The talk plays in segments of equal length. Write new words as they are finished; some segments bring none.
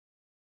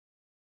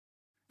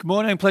Good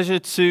morning, pleasure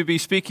to be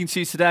speaking to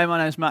you today. My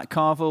name is Matt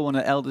Carville, one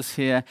of the elders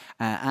here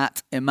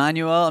at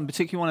Emmanuel. And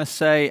particularly want to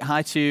say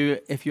hi to you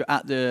if you're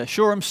at the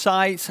Shoreham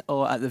site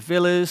or at the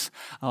Villas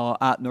or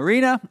at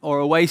Norina or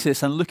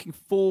Oasis. I'm looking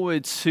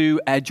forward to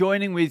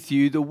joining with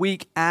you the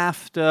week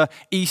after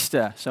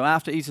Easter. So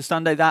after Easter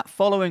Sunday, that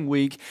following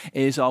week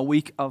is our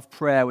week of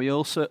prayer. We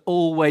also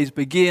always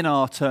begin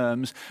our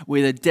terms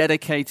with a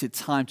dedicated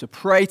time to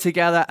pray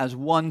together as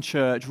one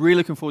church. Really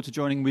looking forward to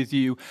joining with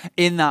you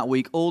in that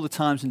week. All the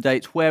times and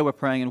dates where we're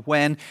praying and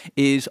when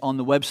is on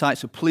the website,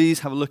 so please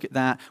have a look at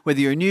that.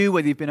 Whether you're new,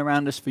 whether you've been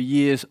around us for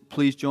years,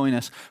 please join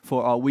us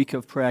for our week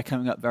of prayer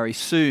coming up very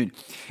soon.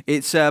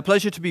 It's a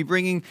pleasure to be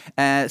bringing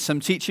some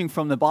teaching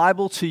from the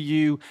Bible to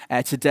you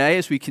today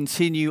as we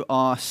continue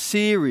our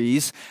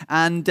series.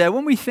 And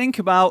when we think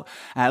about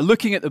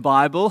looking at the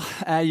Bible,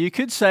 you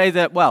could say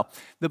that, well,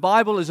 the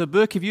Bible is a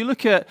book. If you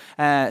look at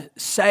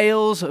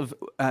sales of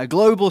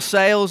global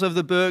sales of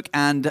the book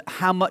and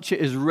how much it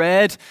is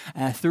read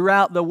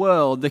throughout the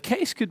world, the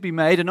case could be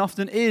made, and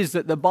often is,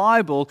 that the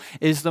Bible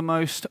is the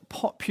most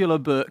popular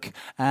book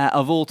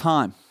of all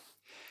time.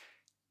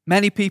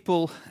 Many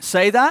people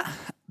say that,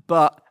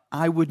 but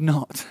I would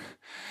not.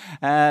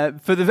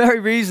 For the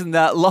very reason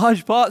that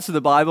large parts of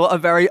the Bible are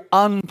very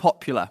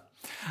unpopular.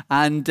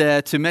 And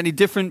to many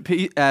different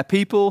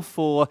people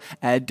for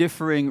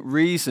differing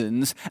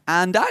reasons.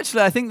 And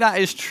actually, I think that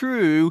is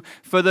true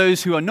for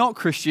those who are not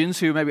Christians,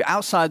 who may be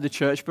outside the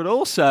church, but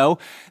also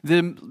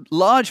the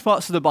large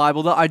parts of the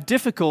Bible that are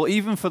difficult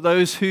even for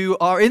those who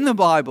are in the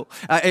Bible,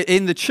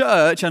 in the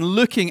church, and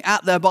looking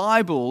at their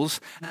Bibles.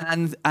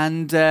 And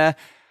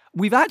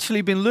we've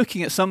actually been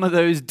looking at some of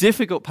those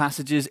difficult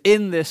passages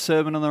in this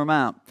Sermon on the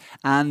Mount.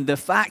 And the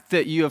fact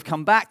that you have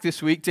come back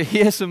this week to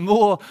hear some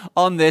more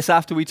on this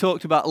after we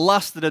talked about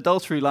lust and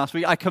adultery last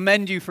week, I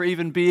commend you for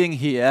even being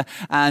here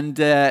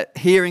and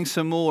hearing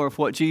some more of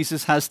what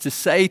Jesus has to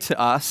say to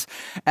us.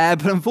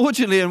 But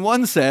unfortunately, in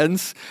one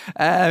sense,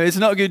 it's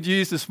not good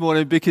news this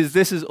morning, because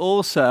this is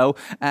also,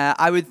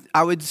 I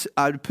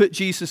would put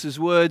Jesus'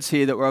 words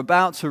here that we're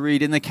about to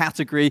read in the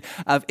category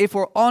of, if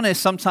we're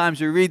honest, sometimes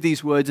we read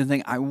these words and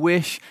think, I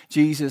wish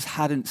Jesus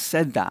hadn't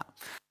said that.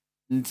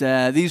 And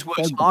these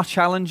words are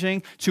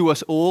challenging to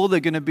us all. They're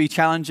going to be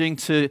challenging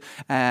to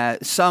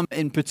some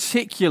in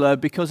particular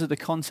because of the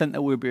content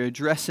that we'll be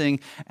addressing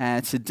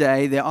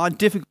today. They are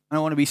difficult. I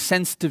want to be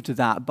sensitive to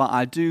that, but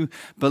I do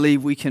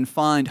believe we can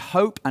find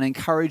hope and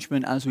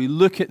encouragement as we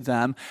look at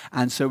them.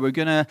 And so we're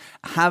going to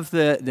have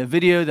the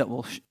video that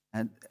will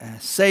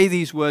say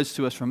these words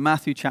to us from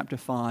Matthew chapter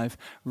 5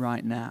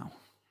 right now.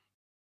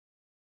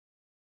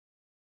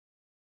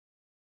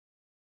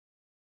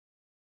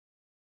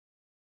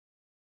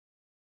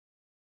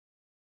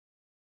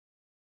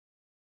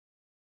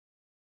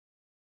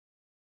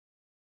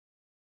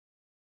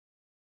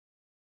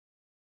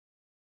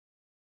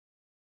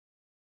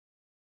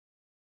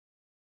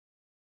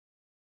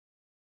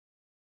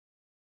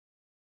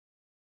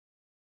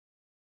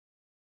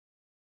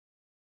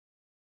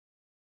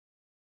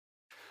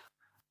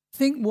 I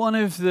think one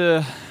of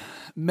the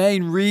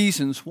main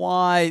reasons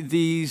why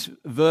these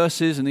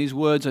verses and these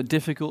words are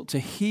difficult to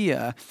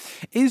hear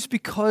is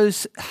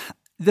because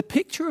the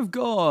picture of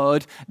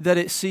God that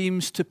it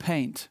seems to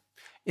paint.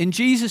 In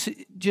Jesus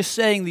just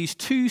saying these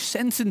two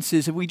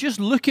sentences, if we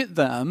just look at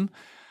them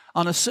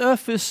on a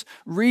surface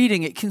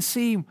reading, it can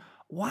seem,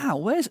 wow,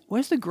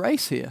 where's the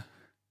grace here?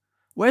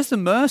 Where's the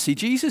mercy?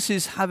 Jesus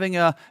is having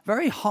a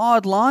very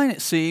hard line, it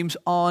seems,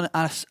 on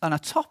a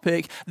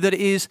topic that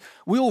is,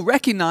 we all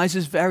recognize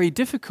is very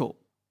difficult.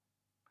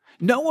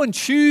 No one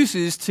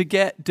chooses to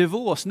get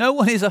divorced. No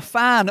one is a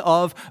fan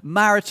of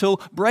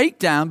marital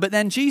breakdown. But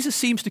then Jesus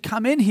seems to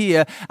come in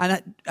here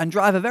and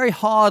drive a very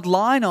hard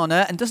line on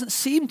it and doesn't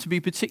seem to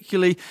be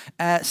particularly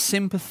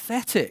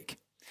sympathetic.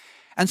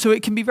 And so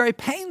it can be very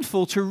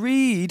painful to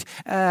read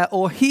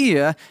or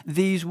hear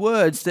these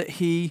words that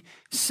he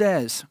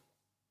says.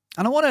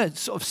 And I want to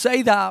sort of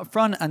say that up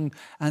front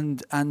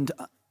and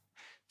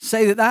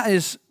say that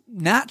is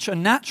a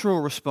natural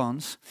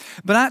response.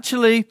 But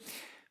actually,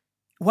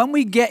 when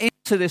we get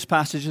into this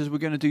passage, as we're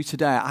going to do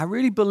today, I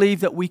really believe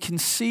that we can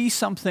see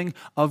something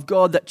of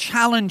God that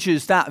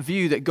challenges that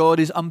view that God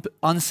is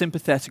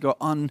unsympathetic or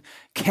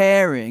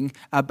uncaring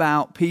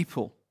about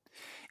people.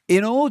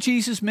 In all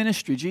Jesus'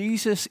 ministry,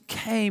 Jesus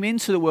came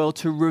into the world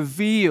to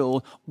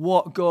reveal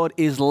what God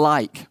is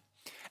like.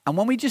 And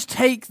when we just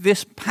take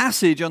this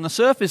passage on the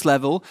surface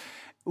level,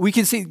 we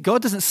can see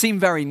God doesn't seem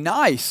very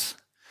nice.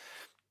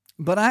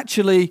 But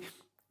actually,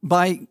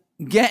 by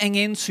getting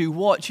into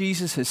what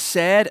Jesus has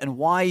said and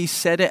why he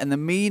said it and the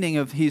meaning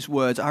of his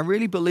words, I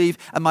really believe,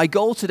 and my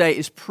goal today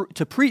is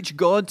to preach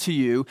God to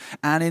you,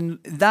 and in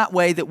that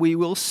way that we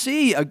will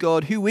see a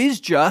God who is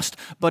just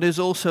but is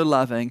also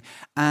loving,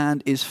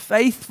 and is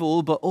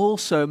faithful but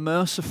also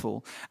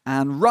merciful,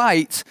 and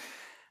right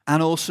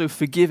and also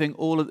forgiving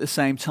all at the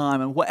same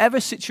time. And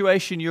whatever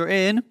situation you're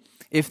in,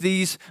 if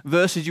these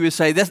verses you would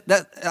say,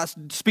 that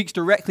speaks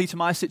directly to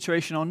my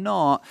situation or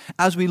not,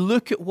 as we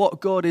look at what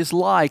God is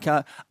like,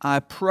 I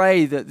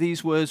pray that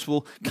these words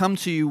will come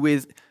to you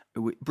with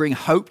bring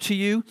hope to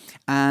you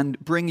and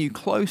bring you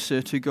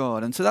closer to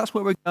God. And so that's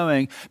where we're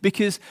going,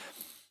 because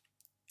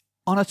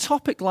on a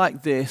topic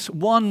like this,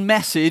 one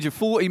message of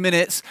 40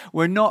 minutes,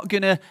 we're not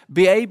going to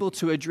be able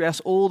to address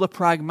all the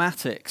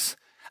pragmatics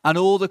and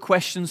all the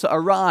questions that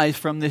arise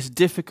from this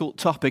difficult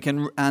topic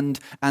and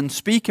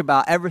speak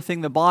about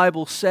everything the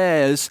Bible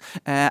says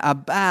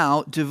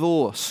about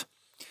divorce.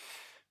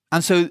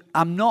 And so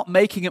I'm not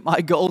making it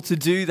my goal to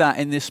do that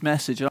in this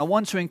message. And I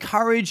want to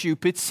encourage you,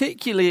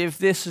 particularly if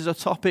this is a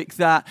topic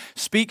that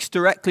speaks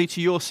directly to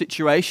your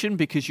situation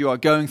because you are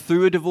going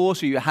through a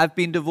divorce, or you have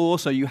been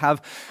divorced, or you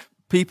have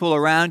people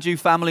around you,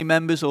 family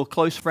members or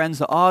close friends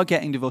that are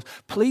getting divorced.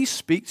 Please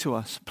speak to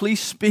us. Please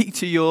speak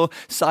to your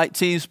site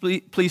teams.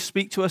 Please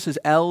speak to us as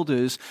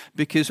elders,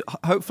 because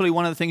hopefully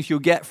one of the things you'll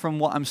get from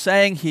what I'm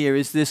saying here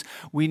is this: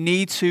 we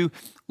need to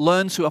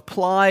learn to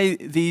apply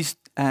these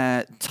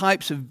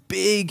types of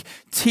big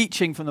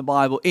teaching from the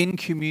Bible in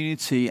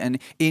community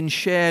and in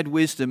shared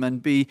wisdom,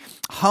 and be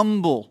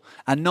humble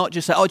and not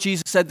just say, oh,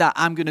 Jesus said that,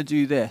 I'm going to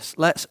do this.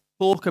 Let's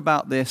talk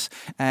about this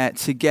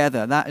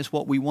together. That is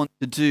what we want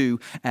to do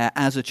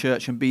as a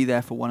church, and be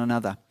there for one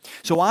another.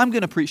 So I'm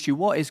going to preach to you,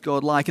 what is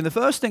God like? And the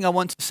first thing I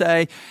want to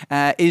say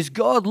is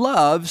God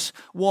loves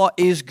what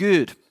is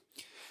good.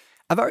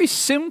 A very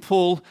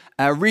simple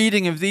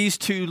reading of these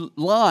two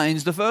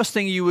lines, the first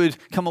thing you would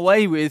come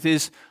away with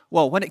is,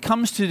 well, when it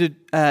comes to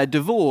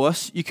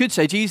divorce, you could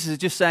say Jesus is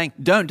just saying,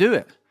 don't do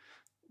it.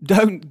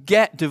 Don't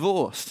get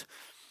divorced.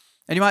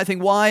 And you might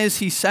think, why is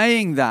he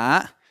saying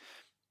that?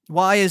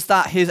 Why is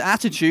that his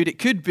attitude? It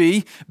could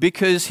be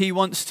because he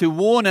wants to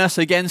warn us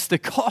against the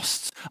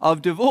costs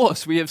of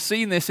divorce. We have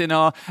seen this in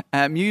our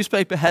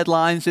newspaper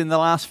headlines in the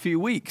last few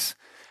weeks.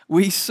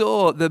 We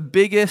saw the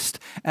biggest,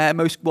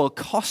 most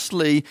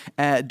costly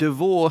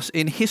divorce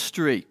in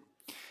history.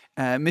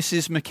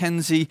 Mrs.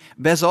 Mackenzie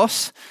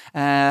Bezos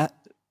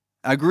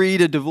agreed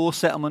a divorce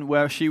settlement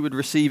where she would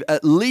receive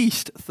at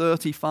least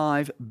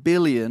 $35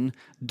 billion.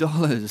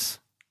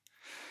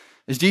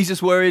 Is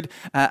Jesus worried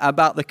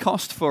about the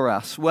cost for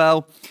us?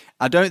 Well,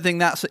 I don't think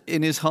that's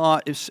in his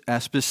heart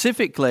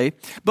specifically,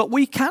 but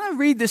we kind of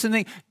read this and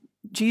think,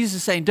 Jesus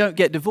is saying don't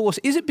get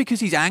divorced. Is it because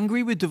he's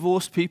angry with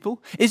divorced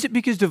people? Is it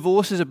because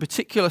divorce is a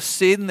particular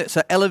sin that's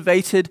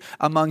elevated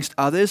amongst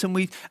others?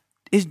 And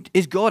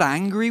is God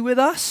angry with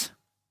us?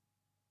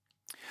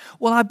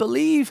 Well, I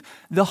believe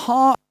the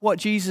heart of what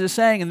Jesus is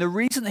saying, and the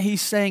reason that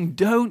he's saying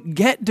don't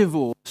get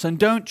divorced and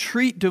don't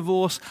treat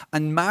divorce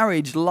and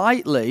marriage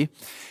lightly,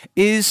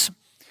 is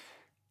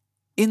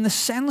in the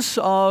sense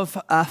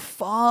of a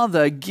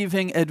father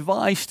giving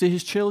advice to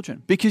his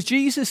children. Because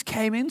Jesus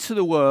came into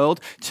the world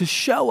to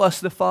show us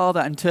the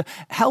Father and to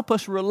help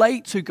us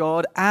relate to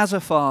God as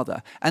a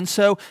father. And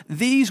so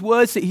these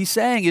words that he's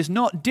saying is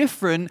not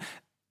different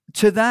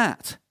to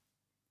that.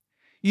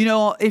 You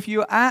know, if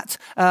you're at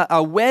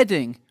a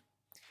wedding,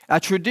 a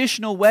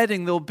traditional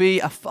wedding, there'll be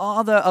a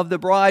father of the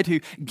bride who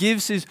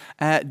gives his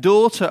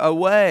daughter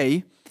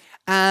away,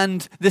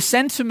 and the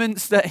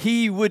sentiments that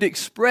he would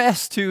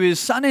express to his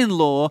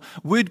son-in-law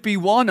would be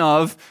one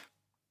of,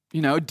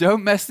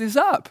 don't mess this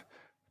up.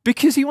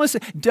 Because he wants to,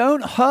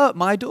 don't hurt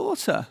my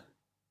daughter.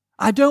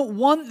 I don't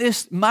want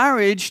this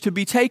marriage to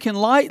be taken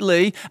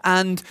lightly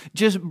and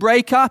just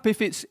break up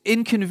if it's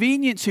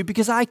inconvenient to,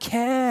 because I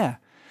care.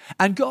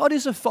 And God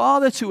is a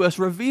father to us,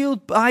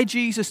 revealed by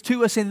Jesus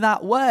to us in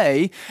that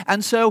way.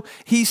 And so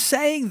he's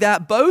saying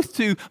that both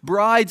to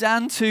brides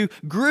and to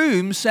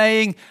grooms,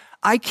 saying,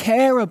 I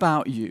care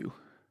about you.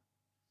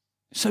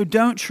 So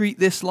don't treat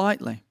this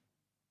lightly.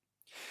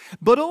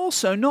 But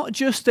also, not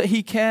just that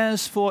he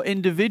cares for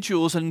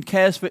individuals and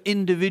cares for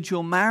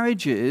individual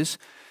marriages,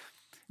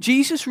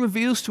 Jesus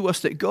reveals to us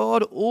that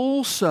God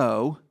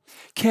also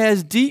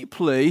cares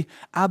deeply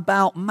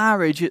about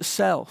marriage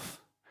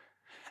itself.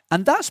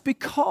 And that's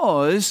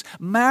because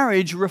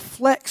marriage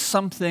reflects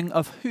something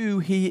of who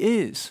he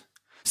is.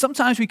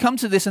 Sometimes we come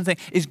to this and think,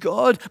 is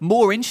God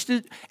more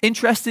interested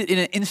in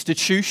an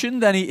institution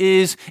than he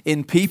is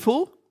in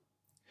people?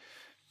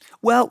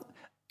 Well,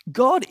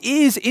 God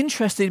is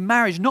interested in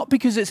marriage, not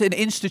because it's an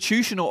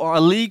institution or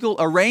a legal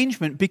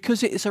arrangement,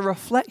 because it is a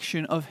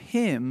reflection of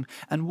him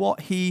and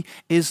what he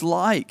is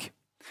like.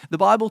 The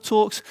Bible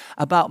talks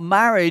about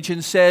marriage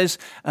and says,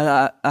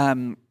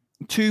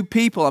 two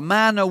people, a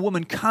man and a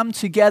woman, come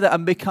together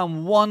and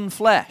become one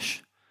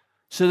flesh.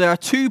 So there are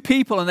two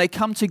people and they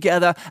come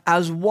together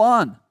as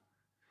one.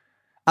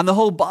 And the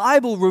whole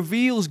Bible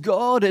reveals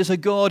God as a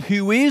God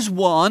who is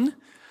one,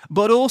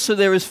 but also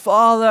there is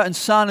Father and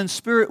Son and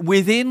Spirit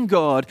within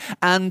God.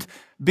 And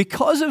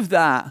because of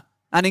that,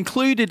 and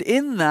included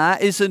in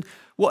that, is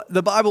what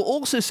the Bible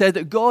also said,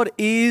 that God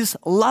is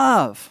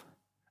love.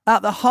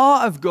 At the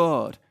heart of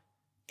God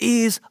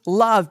is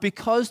love,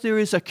 because there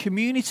is a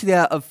community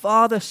there of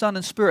Father, Son,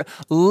 and Spirit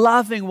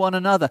loving one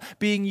another,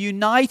 being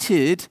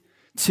united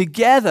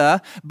together,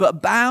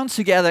 but bound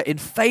together in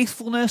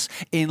faithfulness,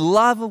 in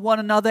love of one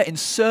another, in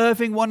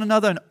serving one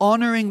another, and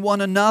honoring one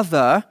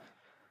another.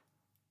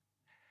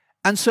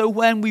 And so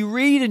when we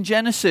read in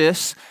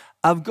Genesis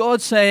of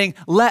God saying,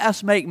 let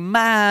us make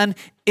man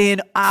in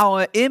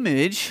our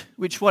image,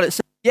 which what it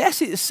says,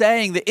 yes, it's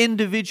saying that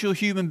individual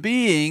human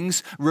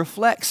beings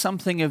reflect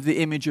something of the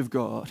image of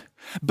God.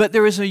 But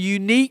there is a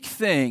unique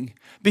thing,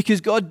 because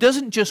God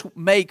doesn't just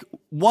make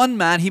one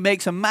man, he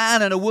makes a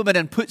man and a woman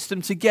and puts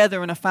them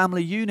together in a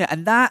family unit.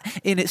 And that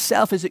in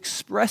itself is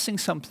expressing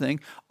something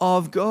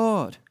of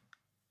God.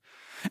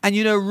 And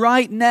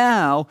right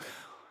now,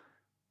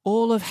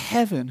 all of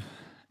heaven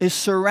is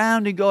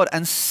surrounding God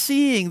and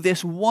seeing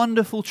this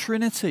wonderful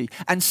Trinity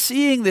and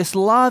seeing this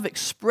love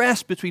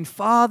expressed between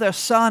Father,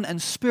 Son,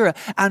 and Spirit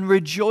and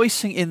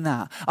rejoicing in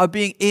that, are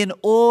being in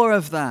awe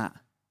of that,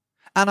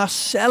 and are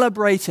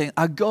celebrating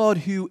a God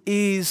who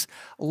is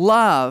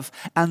love.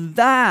 And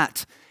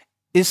that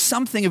is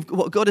something of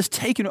what God has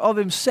taken of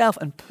himself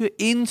and put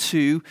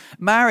into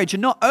marriage.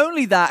 And not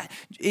only that,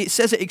 it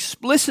says it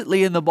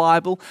explicitly in the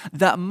Bible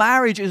that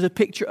marriage is a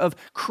picture of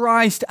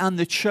Christ and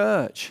the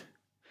church.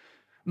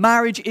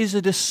 Marriage is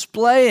a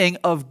displaying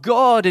of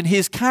God and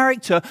his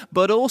character,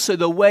 but also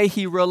the way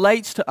he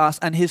relates to us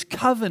and his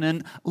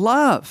covenant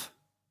love.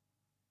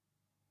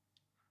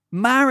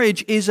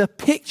 Marriage is a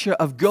picture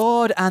of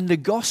God and the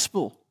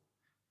gospel.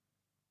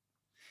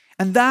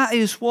 And that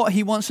is what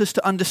he wants us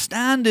to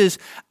understand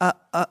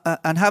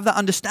and have that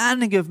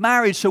understanding of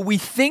marriage. So we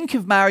think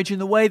of marriage in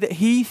the way that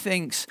he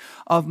thinks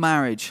of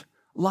marriage,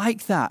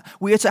 like that.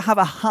 We are to have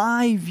a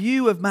high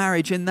view of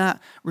marriage in that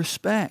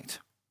respect.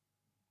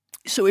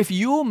 So if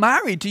you're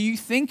married, do you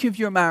think of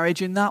your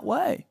marriage in that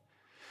way?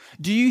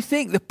 Do you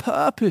think the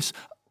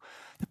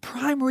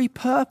primary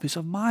purpose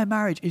of my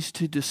marriage is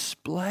to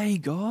display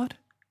God?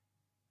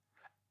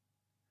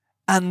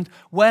 And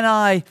when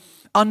I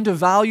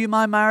undervalue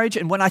my marriage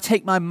and when I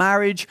take my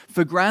marriage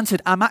for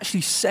granted, I'm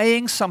actually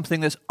saying something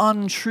that's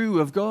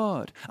untrue of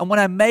God. And when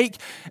I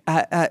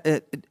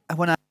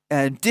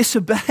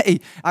disobey,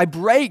 I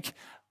break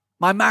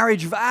my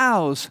marriage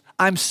vows,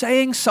 I'm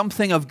saying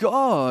something of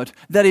God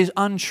that is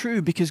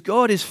untrue, because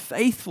God is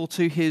faithful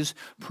to his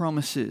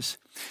promises.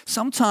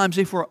 Sometimes,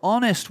 if we're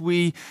honest,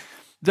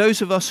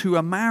 those of us who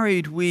are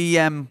married, we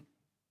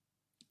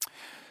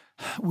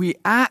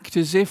act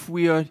as if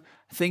we are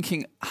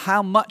thinking,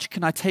 how much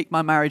can I take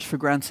my marriage for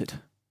granted?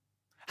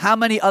 How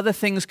many other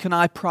things can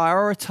I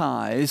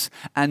prioritize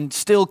and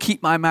still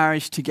keep my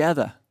marriage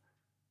together?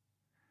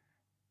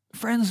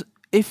 Friends,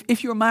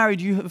 if you're married,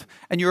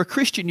 and you're a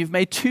Christian, you've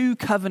made two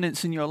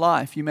covenants in your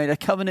life. You made a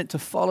covenant to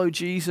follow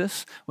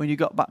Jesus when you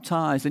got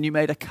baptized, and you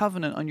made a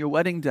covenant on your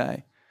wedding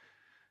day.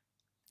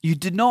 You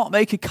did not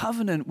make a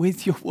covenant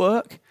with your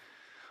work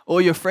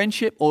or your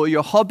friendship or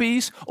your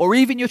hobbies or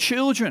even your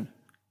children.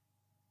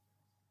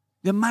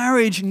 The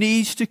marriage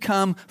needs to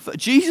come for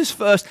Jesus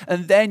first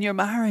and then your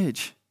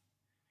marriage.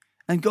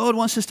 And God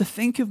wants us to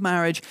think of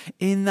marriage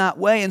in that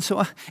way. And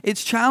so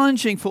it's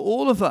challenging for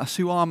all of us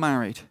who are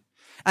married.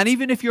 And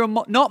even if you're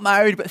not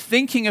married but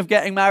thinking of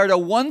getting married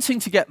or wanting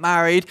to get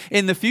married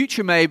in the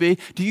future maybe,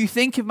 do you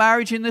think of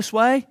marriage in this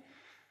way?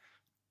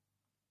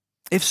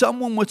 If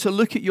someone were to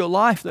look at your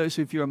life, those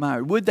of you who are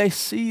married, would they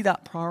see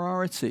that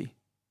priority?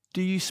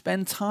 Do you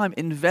spend time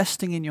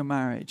investing in your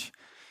marriage?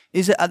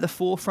 Is it at the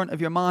forefront of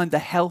your mind, the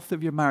health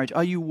of your marriage?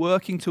 Are you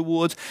working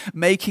towards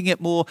making it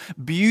more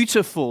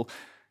beautiful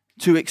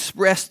to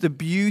express the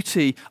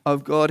beauty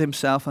of God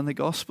himself and the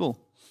gospel?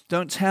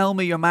 Don't tell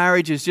me your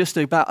marriage is just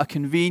about a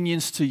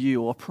convenience to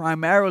you or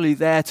primarily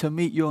there to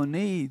meet your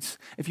needs.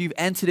 If you've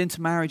entered into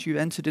marriage, you've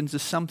entered into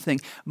something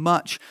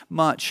much,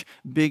 much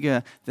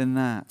bigger than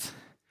that.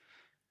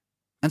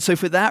 And so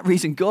for that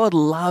reason, God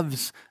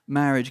loves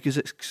marriage because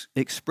it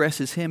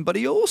expresses him. But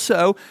he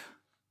also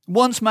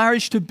wants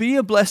marriage to be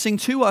a blessing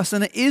to us,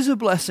 and it is a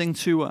blessing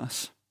to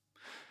us.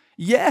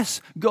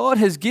 Yes, God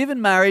has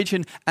given marriage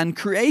and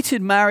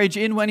created marriage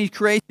in when he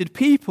created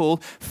people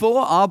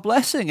for our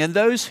blessing. And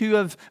those who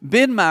have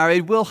been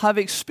married will have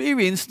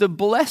experienced the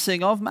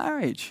blessing of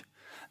marriage.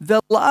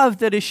 The love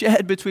that is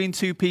shared between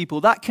two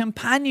people, that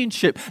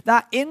companionship,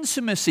 that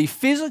intimacy,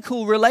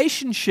 physical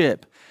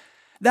relationship,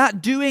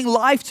 that doing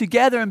life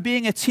together and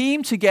being a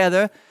team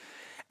together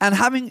and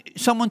having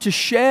someone to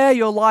share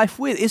your life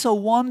with is a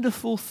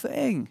wonderful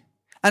thing.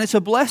 And it's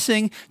a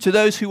blessing to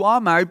those who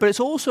are married, but it's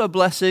also a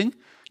blessing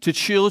to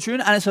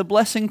children, and it's a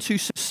blessing to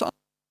society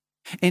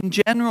in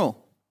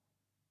general.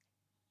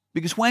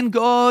 Because when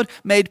God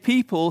made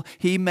people,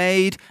 he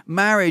made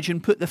marriage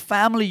and put the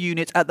family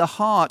unit at the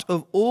heart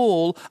of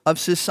all of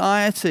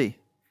society.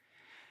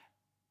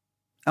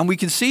 And we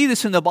can see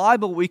this in the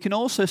Bible. We can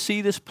also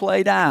see this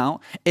played out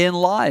in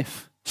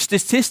life.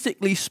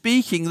 Statistically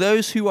speaking,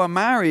 those who are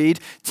married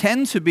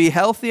tend to be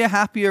healthier,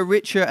 happier,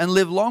 richer, and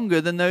live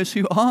longer than those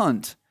who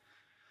aren't.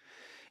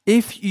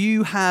 If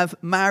you have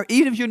married,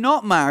 even if you're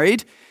not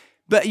married,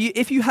 but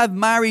if you have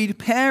married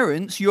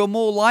parents, you're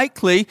more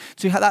likely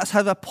to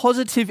have a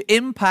positive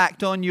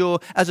impact on your,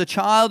 as a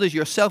child, as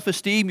your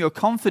self-esteem, your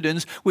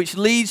confidence, which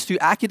leads to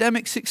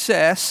academic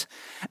success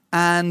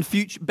and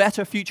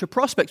better future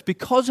prospects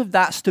because of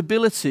that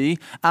stability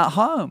at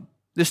home.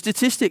 The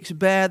statistics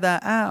bear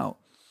that out.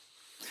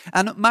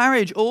 And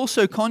marriage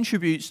also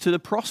contributes to the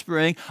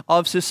prospering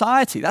of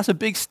society. That's a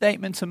big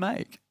statement to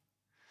make.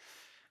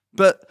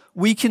 But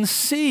we can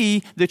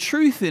see the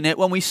truth in it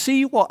when we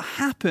see what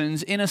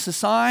happens in a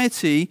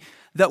society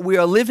that we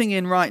are living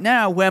in right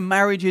now, where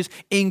marriage is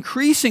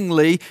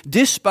increasingly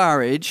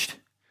disparaged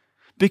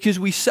because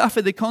we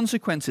suffer the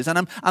consequences.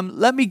 And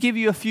let me give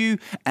you a few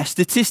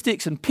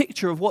statistics and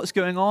picture of what's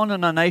going on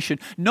in our nation.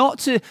 Not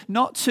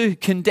to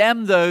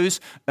condemn those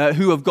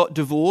who have got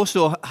divorced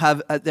or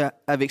have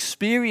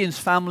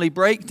experienced family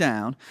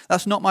breakdown.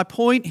 That's not my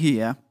point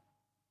here.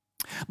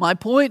 My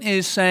point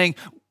is saying,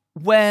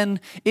 when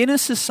in a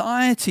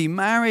society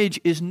marriage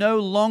is no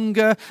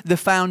longer the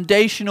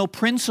foundational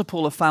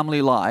principle of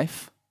family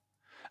life,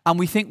 and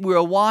we think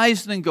we're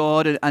wiser than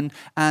God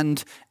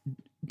and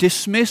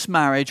dismiss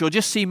marriage or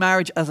just see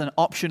marriage as an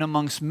option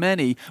amongst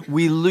many,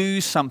 we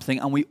lose something,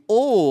 and we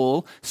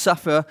all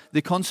suffer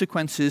the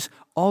consequences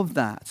of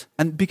that.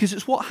 And because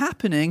it's what's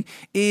happening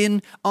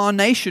in our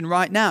nation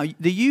right now.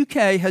 The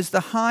UK has the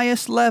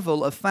highest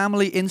level of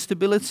family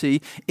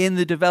instability in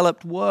the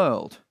developed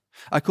world,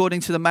 according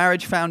to the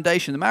Marriage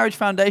Foundation. The Marriage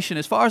Foundation,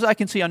 as far as I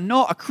can see, are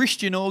not a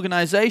Christian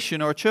organization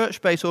or a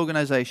church-based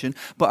organization,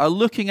 but are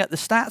looking at the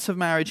stats of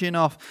marriage in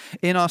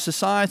our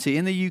society,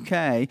 in the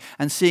UK,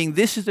 and seeing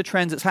this is the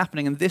trend that's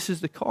happening and this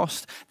is the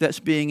cost that's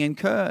being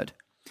incurred.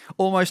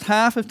 Almost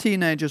half of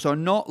teenagers are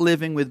not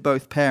living with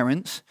both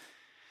parents,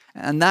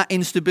 and that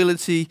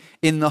instability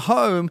in the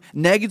home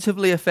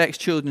negatively affects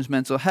children's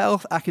mental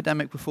health,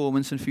 academic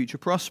performance, and future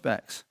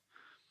prospects.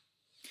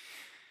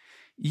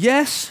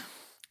 Yes,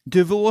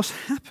 divorce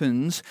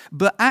happens,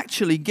 but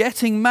actually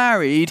getting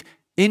married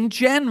in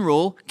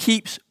general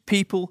keeps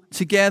people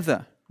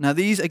together. Now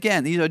these are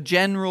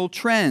general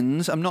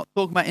trends. I'm not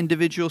talking about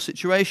individual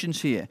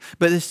situations here.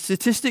 But the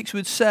statistics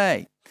would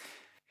say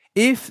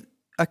if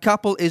a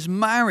couple is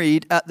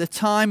married at the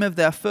time of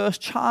their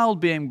first child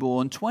being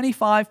born,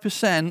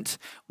 25%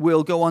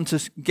 will go on to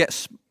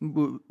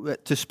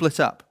split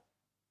up.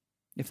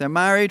 If they're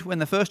married when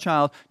the first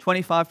child,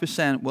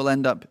 25% will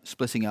end up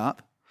splitting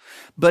up.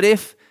 But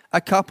if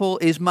a couple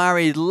is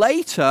married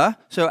later,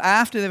 so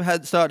after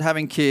they've started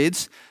having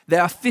kids,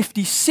 there are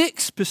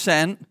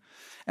 56%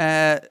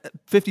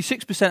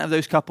 of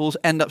those couples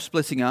end up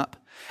splitting up.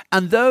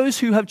 And those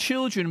who have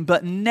children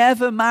but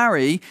never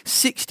marry,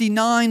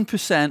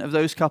 69% of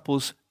those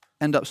couples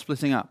end up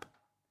splitting up.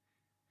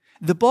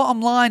 The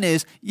bottom line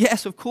is,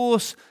 yes, of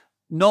course,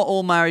 not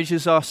all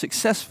marriages are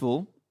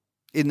successful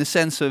in the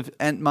sense of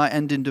might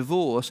end in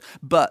divorce,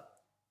 but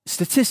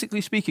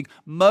statistically speaking,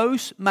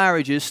 most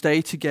marriages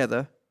stay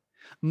together.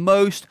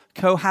 Most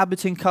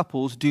cohabiting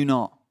couples do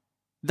not.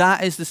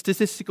 That is the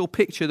statistical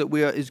picture that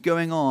is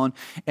going on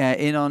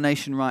in our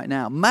nation right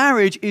now.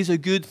 Marriage is a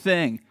good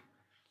thing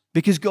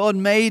because God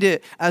made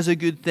it as a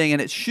good thing,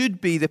 and it should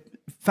be the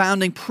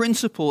founding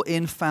principle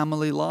in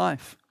family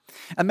life.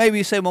 And maybe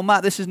you say, well,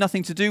 Matt, this has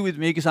nothing to do with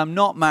me because I'm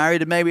not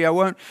married, and maybe I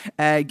won't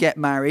get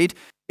married.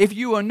 If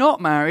you are not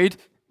married,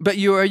 but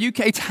you are a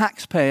UK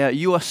taxpayer,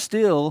 you are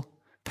still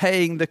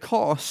paying the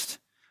cost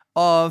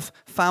of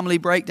family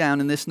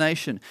breakdown in this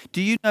nation.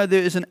 Do you know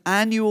there is an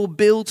annual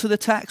bill to the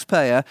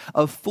taxpayer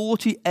of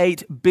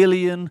 £48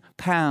 billion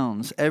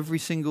every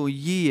single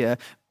year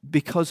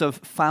because of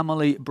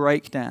family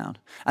breakdown?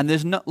 And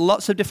there's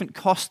lots of different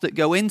costs that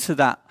go into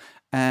that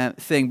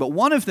thing. But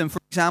one of them, for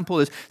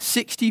example, is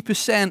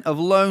 60% of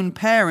lone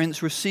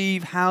parents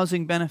receive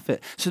housing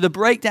benefit. So the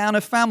breakdown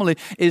of family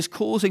is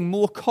causing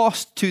more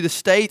cost to the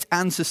state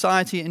and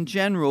society in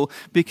general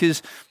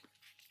because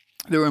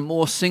there are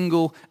more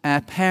single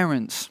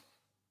parents.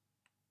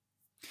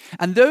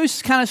 And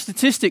those kind of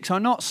statistics are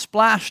not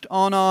splashed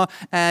on our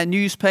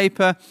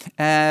newspaper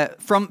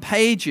front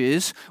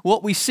pages.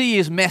 What we see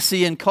is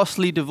messy and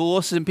costly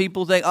divorces, and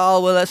people think,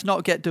 oh, well, let's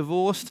not get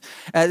divorced.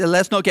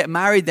 Let's not get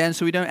married then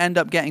so we don't end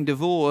up getting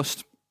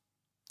divorced.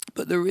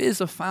 But there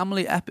is a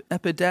family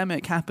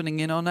epidemic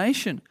happening in our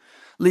nation,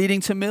 leading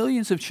to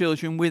millions of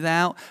children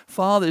without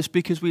fathers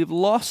because we've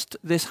lost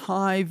this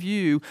high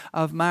view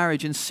of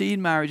marriage and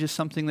seen marriage as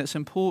something that's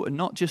important,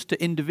 not just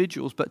to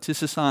individuals, but to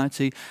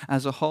society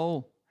as a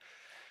whole.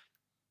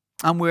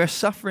 And we're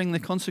suffering the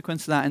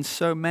consequence of that in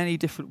so many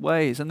different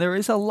ways. And there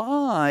is a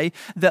lie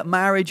that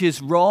marriage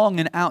is wrong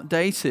and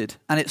outdated,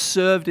 and it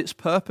served its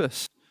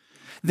purpose.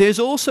 There's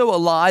also a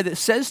lie that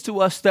says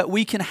to us that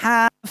we can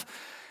have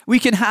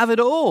it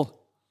all.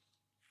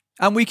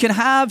 And we can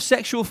have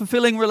sexual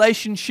fulfilling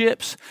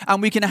relationships,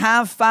 and we can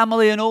have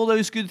family and all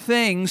those good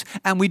things,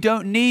 and we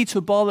don't need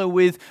to bother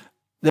with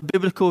the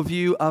biblical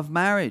view of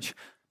marriage.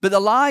 But the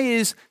lie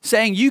is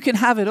saying you can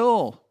have it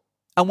all.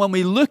 And when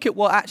we look at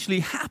what actually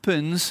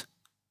happens,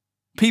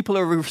 people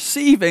are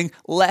receiving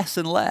less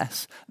and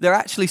less. They're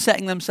actually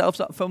setting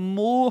themselves up for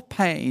more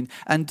pain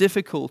and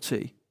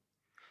difficulty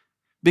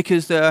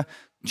because they're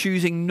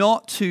choosing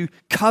not to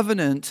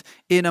covenant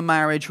in a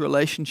marriage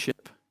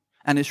relationship.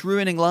 And it's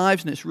ruining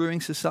lives and it's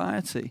ruining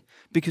society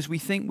because we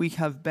think we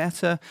have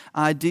better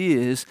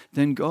ideas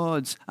than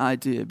God's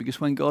idea. Because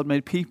when God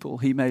made people,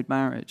 he made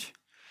marriage.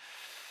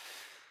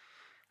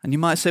 And you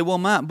might say, well,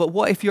 Matt, but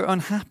what if you're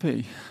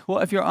unhappy?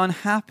 What if you're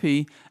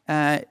unhappy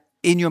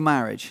in your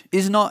marriage?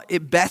 Is not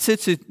it better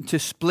to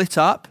split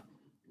up?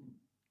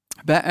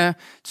 Better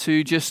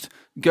to just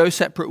go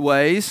separate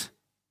ways.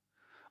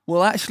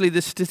 Well, actually,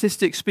 the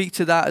statistics speak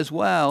to that as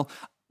well.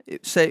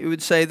 It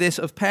would say this: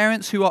 of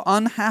parents who are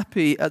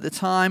unhappy at the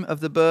time of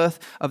the birth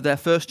of their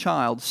first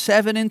child,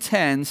 7 in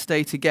 10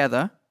 stay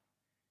together.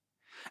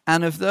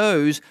 And of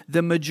those,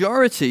 the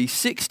majority,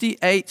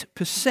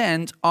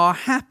 68%, are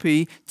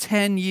happy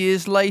 10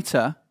 years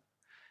later.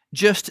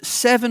 Just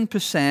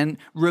 7%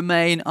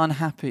 remain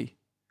unhappy.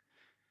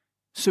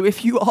 So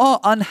if you are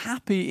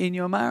unhappy in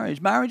your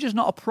marriage, marriage is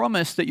not a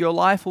promise that your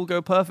life will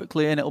go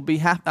perfectly and it will be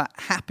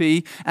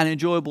happy and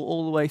enjoyable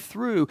all the way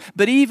through.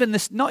 But even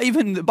this, not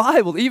even the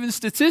Bible, even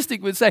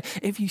statistic would say,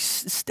 if you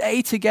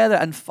stay together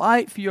and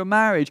fight for your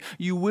marriage,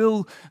 you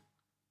will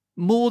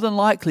more than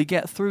likely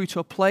get through to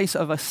a place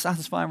of a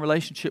satisfying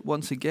relationship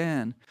once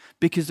again,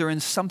 because there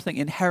is something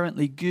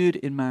inherently good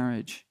in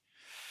marriage.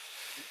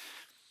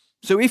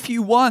 So if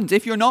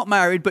you're not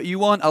married, but you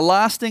want a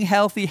lasting,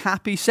 healthy,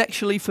 happy,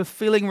 sexually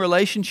fulfilling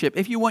relationship,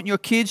 if you want your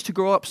kids to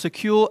grow up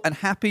secure and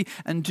happy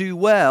and do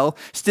well,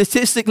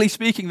 statistically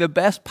speaking, the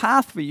best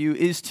path for you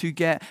is to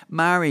get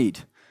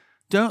married.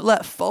 Don't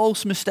let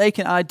false,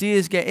 mistaken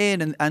ideas get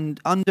in and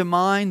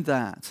undermine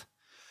that.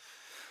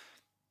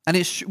 And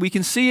we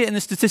can see it in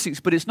the statistics,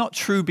 but it's not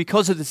true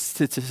because of the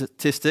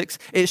statistics.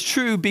 It's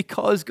true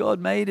because God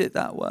made it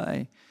that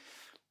way.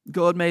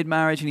 God made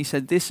marriage, and he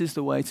said, this is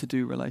the way to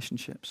do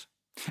relationships.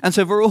 And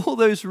so for all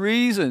those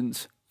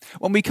reasons,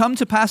 when we come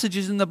to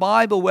passages in the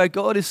Bible where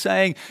God is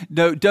saying,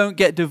 no, don't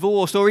get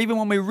divorced, or even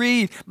when we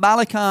read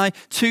Malachi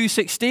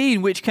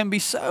 2:16, which can be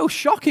so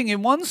shocking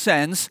in one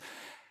sense,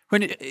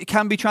 when it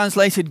can be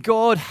translated,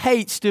 God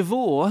hates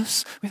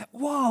divorce, we think,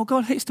 whoa,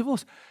 God hates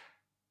divorce.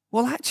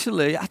 Well,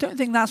 actually, I don't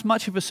think that's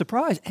much of a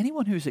surprise.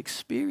 Anyone who's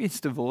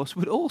experienced divorce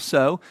would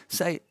also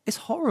say it's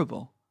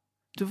horrible.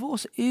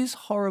 Divorce is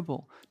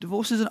horrible.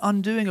 Divorce is an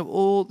undoing of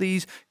all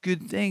these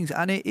good things,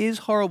 and it is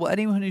horrible.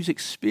 Anyone who's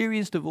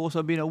experienced divorce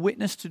or been a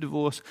witness to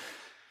divorce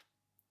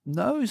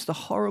knows the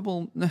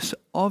horribleness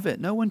of it.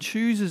 No one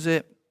chooses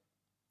it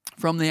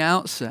from the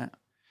outset.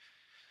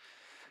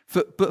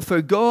 But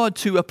for God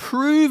to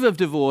approve of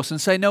divorce and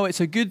say, no,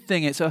 it's a good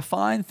thing, it's a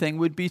fine thing,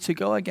 would be to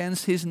go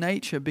against his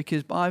nature,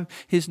 because by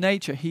his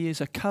nature, he is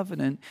a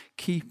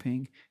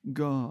covenant-keeping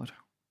God.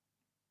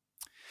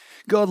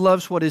 God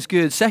loves what is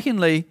good.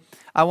 Secondly,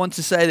 I want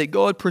to say that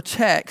God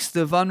protects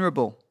the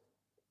vulnerable.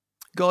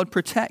 God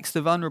protects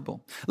the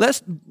vulnerable.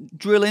 Let's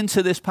drill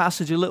into this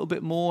passage a little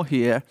bit more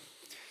here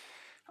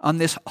on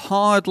this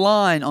hard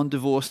line on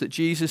divorce that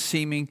Jesus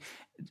seeming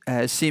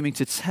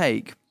to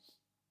take.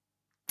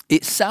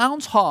 It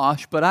sounds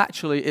harsh, but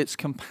actually it's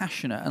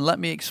compassionate. And let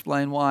me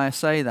explain why I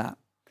say that.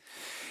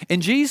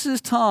 In Jesus'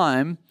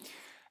 time,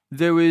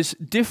 there was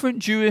different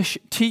Jewish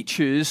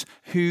teachers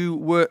who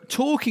were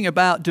talking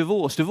about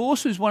divorce.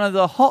 Divorce was one of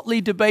the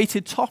hotly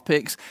debated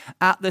topics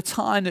at the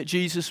time that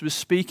Jesus was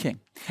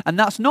speaking. And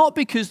that's not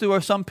because there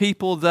were some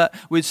people that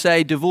would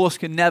say divorce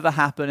can never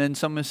happen, and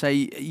some would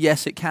say,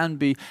 yes, it can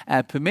be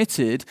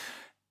permitted.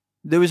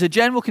 There was a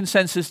general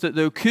consensus that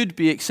there could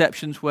be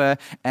exceptions where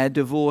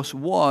divorce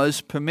was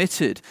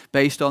permitted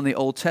based on the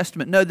Old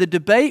Testament. No, the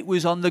debate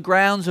was on the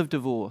grounds of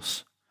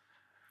divorce.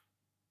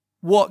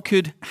 What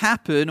could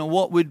happen, or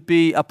what would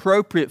be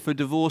appropriate for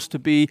divorce to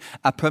be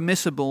a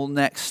permissible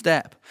next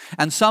step.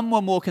 And some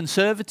were more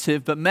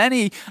conservative, but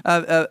many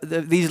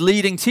these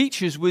leading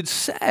teachers would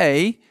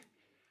say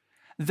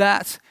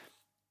that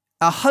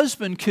a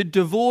husband could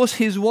divorce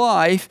his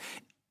wife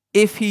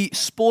if he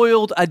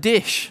spoiled a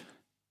dish.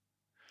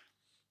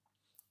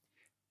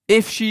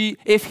 If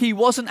he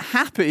wasn't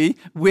happy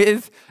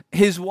with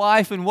his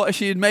wife and what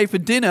she had made for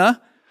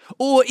dinner,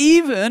 or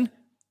even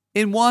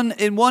in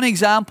one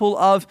example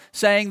of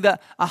saying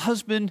that a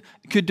husband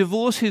could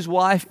divorce his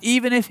wife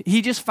even if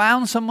he just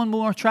found someone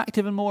more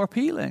attractive and more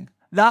appealing.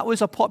 That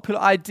was a popular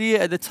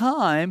idea at the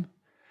time,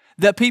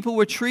 that people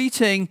were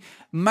treating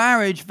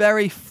marriage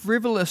very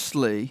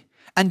frivolously.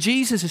 And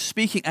Jesus is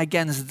speaking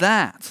against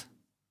that,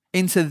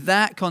 into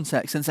that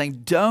context, and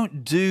saying,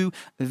 don't do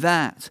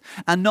that.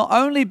 And not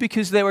only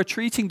because they were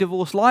treating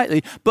divorce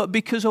lightly, but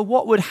because of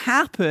what would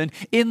happen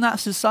in that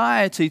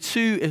society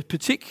to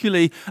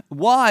particularly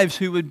wives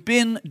who had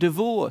been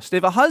divorced.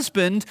 If a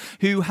husband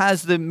who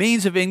has the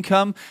means of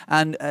income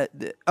and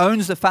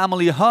owns the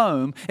family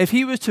home, if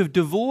he was to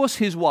divorce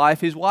his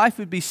wife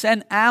would be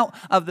sent out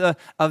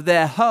of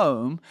their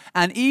home,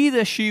 and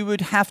either she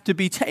would have to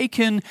be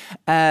taken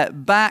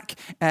back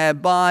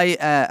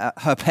by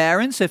her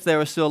parents if they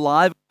were still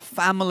alive,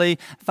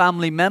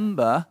 family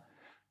member.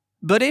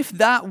 But if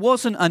that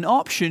wasn't an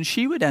option,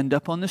 she would end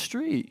up on the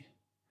street.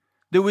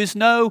 There was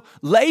no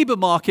labor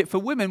market for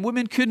women.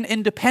 Women couldn't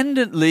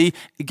independently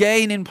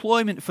gain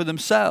employment for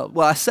themselves.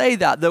 Well, I say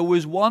that there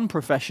was one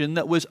profession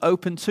that was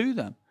open to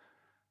them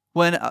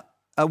when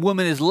a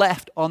woman is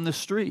left on the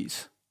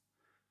streets.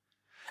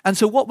 And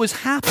so what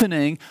was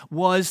happening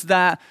was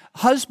that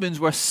husbands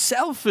were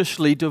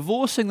selfishly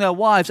divorcing their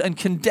wives and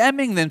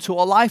condemning them to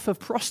a life of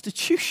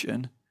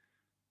prostitution.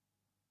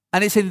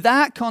 And it's in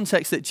that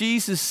context that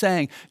Jesus is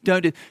saying,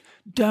 don't do.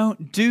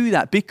 don't do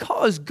that,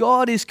 because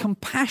God is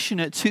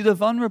compassionate to the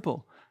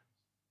vulnerable.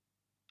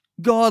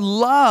 God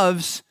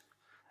loves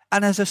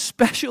and has a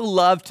special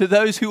love to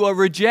those who are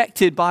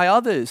rejected by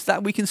others.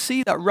 That we can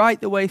see that right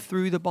the way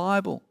through the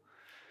Bible.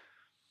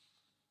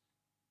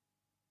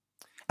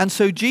 And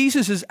so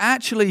Jesus is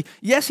actually,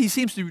 yes, he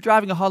seems to be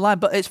driving a hard line,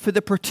 but it's for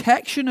the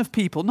protection of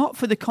people, not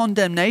for the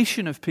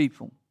condemnation of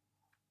people.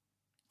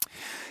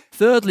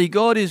 Thirdly,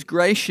 God is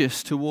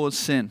gracious towards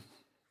sin.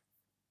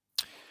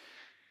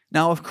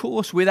 Now, of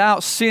course,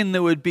 without sin,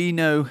 there would be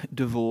no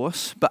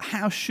divorce. But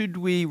how should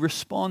we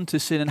respond to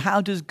sin? And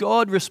how does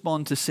God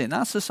respond to sin?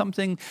 That's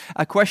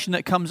a question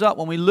that comes up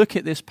when we look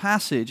at this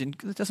passage. And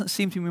there doesn't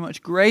seem to be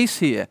much grace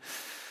here.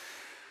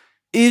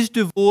 Is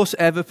divorce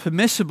ever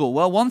permissible?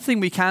 Well, one thing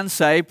we can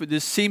say, but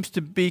there seems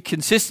to be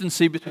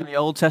consistency between the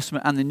Old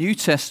Testament and the New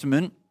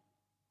Testament,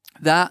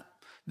 that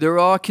there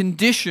are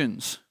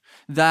conditions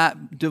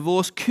that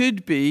divorce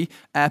could be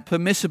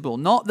permissible.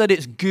 Not that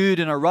it's good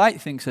and a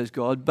right thing, says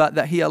God, but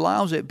that he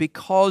allows it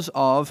because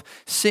of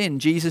sin.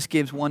 Jesus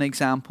gives one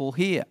example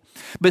here.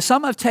 But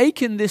some have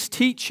taken this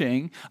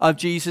teaching of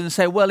Jesus and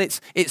say, well,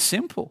 it's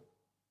simple.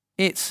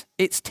 It's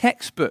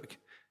textbook.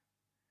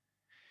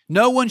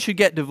 No one should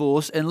get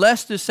divorced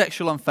unless there's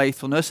sexual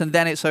unfaithfulness, and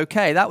then it's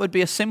okay. That would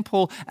be a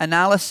simple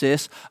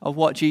analysis of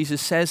what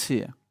Jesus says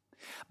here.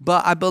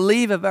 But I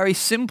believe a very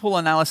simple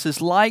analysis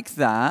like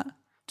that,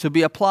 to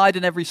be applied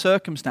in every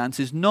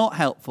circumstance, is not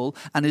helpful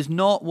and is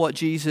not what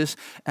Jesus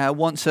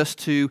wants us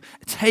to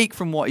take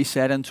from what he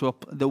said and to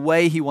the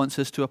way he wants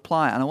us to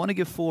apply it. And I want to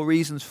give 4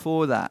 reasons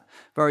for that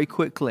very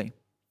quickly.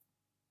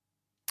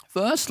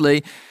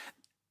 Firstly,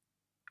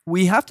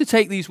 we have to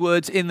take these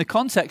words in the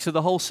context of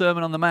the whole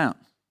Sermon on the Mount.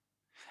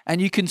 And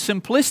you can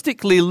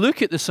simplistically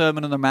look at the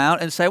Sermon on the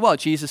Mount and say, well,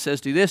 Jesus says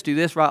do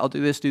this, right, I'll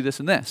do this,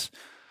 and this.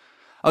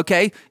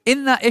 Okay,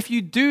 in that, if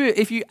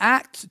you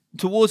act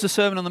towards the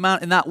Sermon on the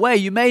Mount in that way,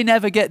 you may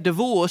never get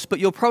divorced, but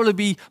you'll probably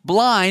be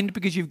blind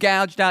because you've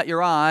gouged out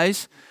your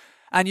eyes,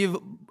 and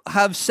you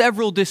have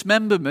several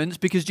dismemberments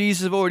because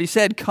Jesus have already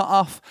said, cut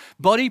off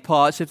body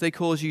parts if they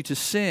cause you to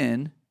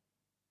sin.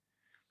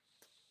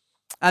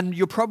 And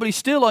you're probably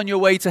still on your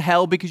way to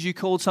hell because you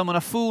called someone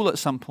a fool at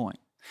some point.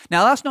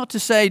 Now, that's not to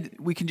say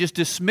we can just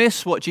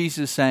dismiss what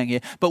Jesus is saying here,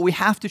 but we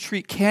have to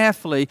treat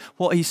carefully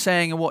what he's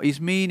saying and what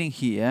he's meaning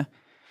here.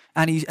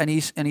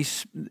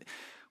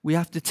 We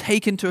have to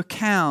take into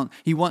account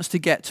he wants to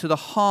get to the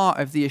heart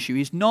of the issue.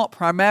 He's not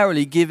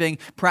primarily giving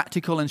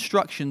practical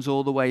instructions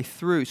all the way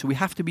through, so we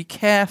have to be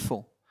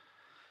careful.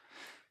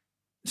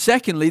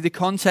 Secondly, the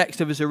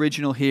context of his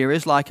original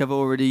hearers, like I've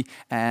already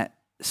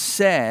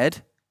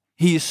said,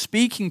 he is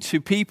speaking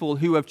to people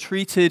who have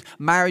treated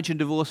marriage and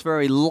divorce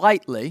very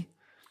lightly.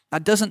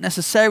 That doesn't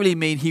necessarily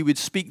mean he would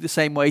speak the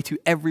same way to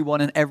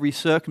everyone in every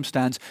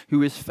circumstance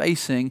who is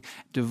facing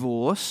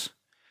divorce.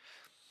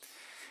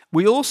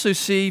 We also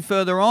see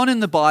further on in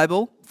the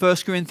Bible, 1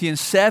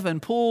 Corinthians 7,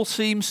 Paul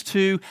seems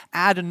to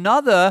add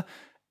another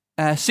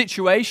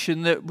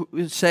situation that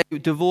would say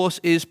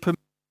divorce is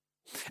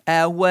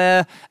permissible,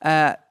 where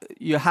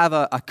you have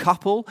a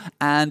couple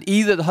and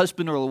either the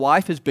husband or the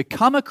wife has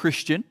become a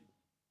Christian.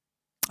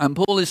 And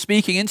Paul is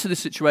speaking into the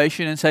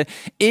situation and saying,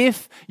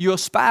 if your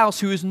spouse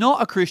who is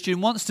not a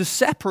Christian wants to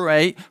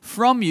separate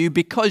from you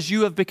because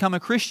you have become a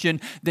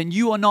Christian, then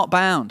you are not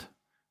bound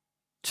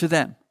to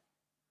them.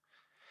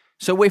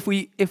 So if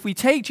we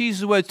take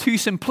Jesus' word too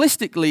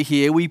simplistically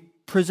here, we're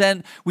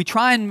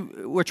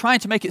trying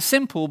to make it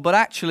simple, but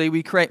actually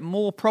we create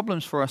more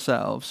problems for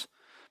ourselves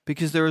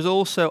because there is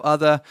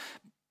also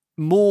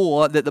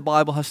more that the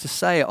Bible has to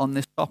say on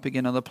this topic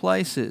in other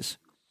places.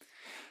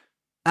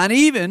 And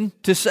even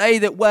to say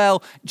that,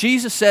 well,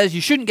 Jesus says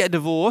you shouldn't get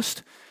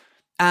divorced,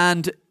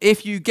 and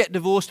if you get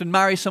divorced and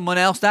marry someone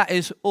else, that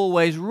is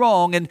always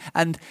wrong.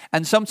 And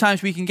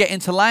sometimes we can get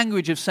into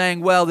language of saying,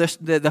 well,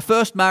 the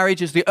first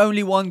marriage is the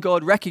only one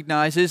God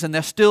recognizes, and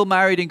they're still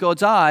married in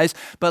God's eyes.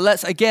 But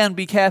let's again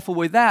be careful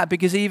with that,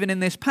 because even in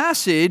this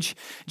passage,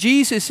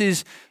 Jesus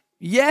is,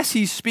 yes,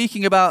 he's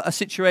speaking about a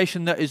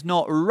situation that is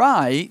not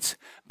right,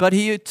 but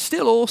he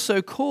still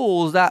also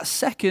calls that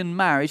second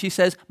marriage, he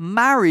says,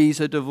 marries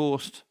a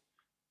divorced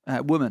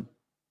woman.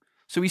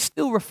 So he's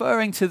still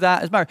referring to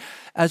that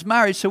as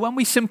marriage. So when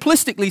we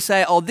simplistically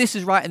say, oh, this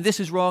is right and this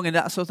is wrong and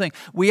that sort of thing,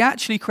 we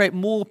actually create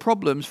more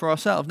problems for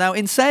ourselves. Now,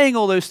 in saying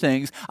all those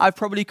things, I've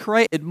probably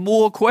created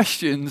more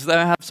questions than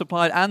I have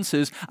supplied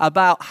answers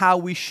about how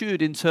we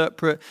should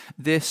interpret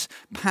this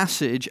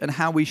passage and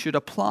how we should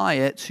apply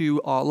it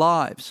to our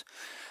lives.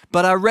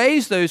 But I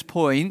raise those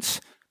points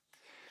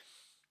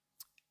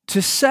to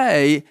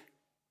say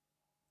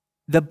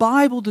the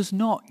Bible does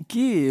not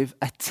give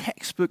a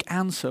textbook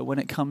answer when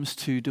it comes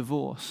to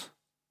divorce,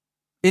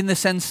 in the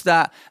sense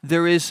that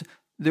there is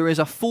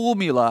a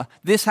formula.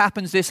 This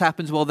happens,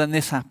 well, then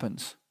this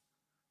happens.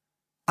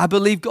 I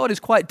believe God is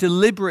quite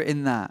deliberate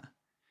in that,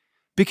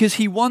 because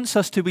he wants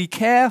us to be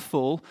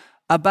careful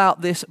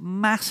about this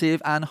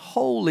massive and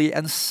holy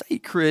and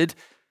sacred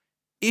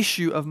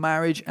issue of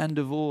marriage and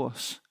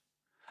divorce.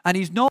 And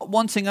he's not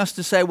wanting us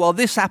to say, well,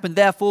 this happened,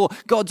 therefore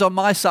God's on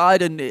my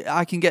side and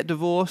I can get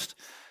divorced.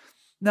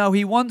 No,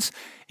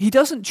 he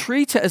doesn't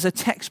treat it as a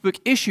textbook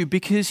issue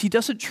because he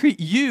doesn't treat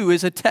you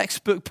as a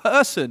textbook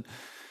person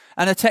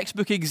and a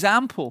textbook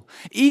example.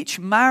 Each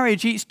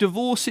marriage, each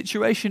divorce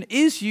situation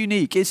is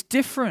unique. It's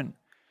different.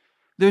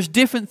 There's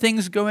different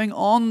things going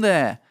on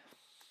there.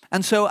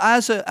 And so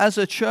as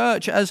a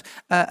church, as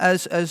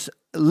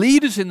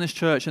leaders in this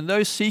church and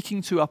those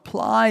seeking to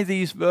apply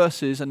these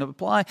verses and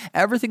apply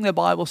everything the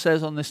Bible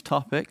says on this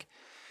topic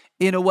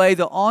in a way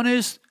that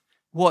honors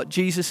what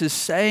Jesus is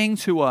saying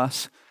to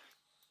us,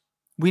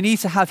 we need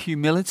to have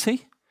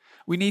humility.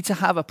 We need to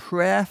have a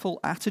prayerful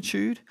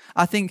attitude.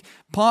 I think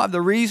part of the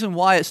reason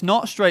why it's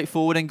not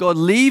straightforward and God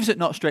leaves it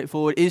not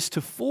straightforward is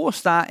to force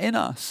that in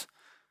us,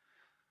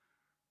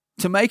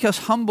 to make us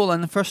humble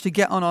and for us to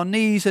get on our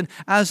knees. And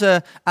as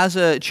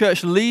a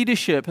church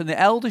leadership and the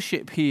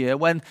eldership here,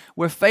 when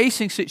we're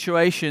facing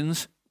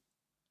situations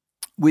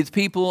with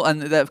people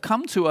and that have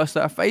come to us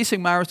that are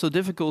facing marital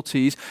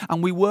difficulties,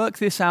 and we work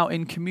this out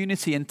in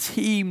community and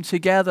team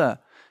together,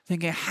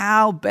 thinking,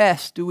 how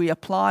best do we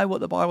apply what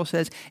the Bible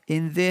says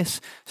in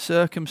this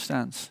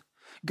circumstance?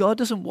 God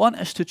doesn't want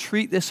us to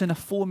treat this in a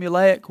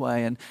formulaic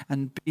way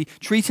and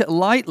treat it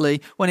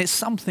lightly when it's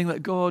something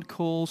that God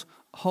calls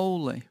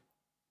holy.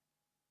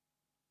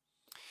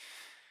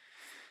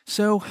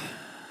 So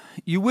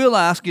you will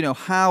ask,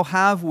 how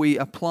have we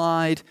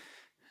applied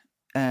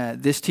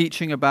this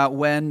teaching about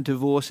when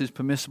divorce is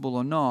permissible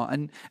or not?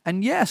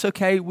 And yes,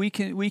 okay, we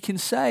can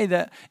say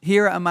that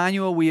here at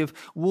Emmanuel we have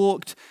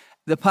walked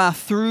the path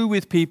through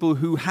with people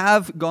who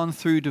have gone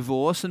through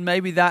divorce, and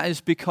maybe that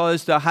is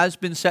because there has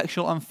been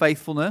sexual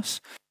unfaithfulness.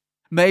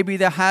 Maybe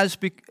there has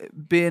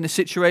been a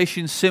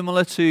situation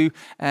similar to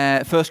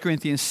 1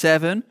 Corinthians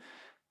 7,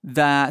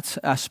 that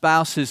a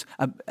spouse has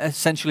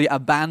essentially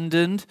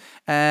abandoned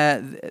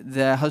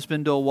their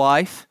husband or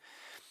wife,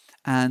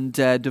 and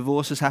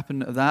divorce has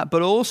happened of that.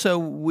 But also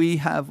we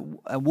have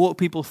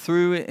walked people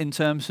through it in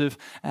terms of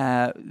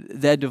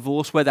their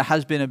divorce where there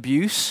has been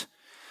abuse.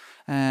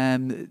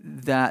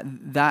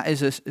 That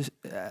is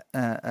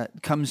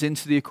comes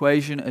into the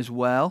equation as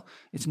well.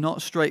 It's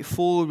not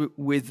straightforward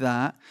with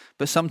that,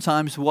 but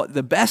sometimes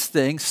the best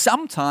thing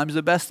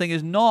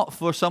is not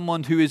for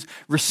someone who is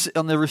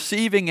on the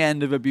receiving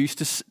end of abuse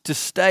to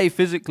stay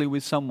physically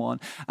with someone,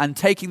 and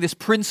taking this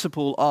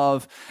principle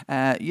of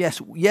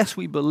yes,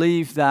 we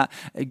believe that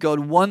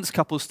God wants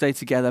couples to stay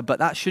together, but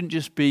that shouldn't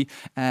just be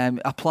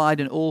applied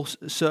in all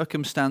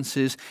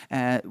circumstances,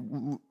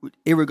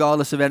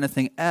 irregardless of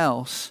anything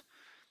else.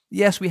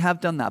 Yes, we have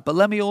done that. But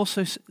let me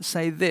also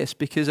say this,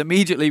 because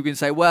immediately we can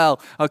say,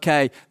 well,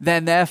 okay,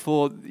 then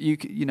therefore,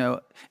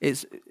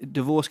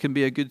 divorce can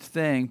be a good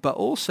thing. But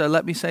also,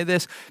 let me say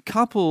this,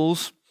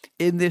 couples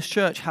in this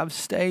church have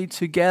stayed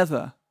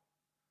together,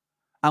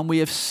 and we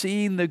have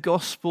seen the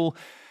gospel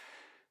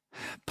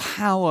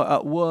power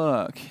at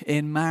work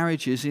in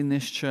marriages in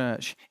this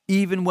church,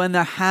 even when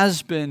there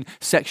has been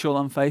sexual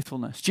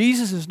unfaithfulness.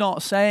 Jesus is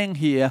not saying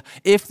here,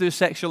 if there's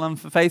sexual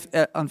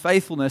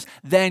unfaithfulness,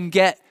 then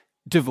get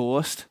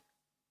divorced.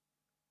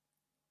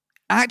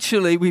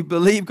 Actually, we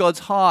believe God's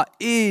heart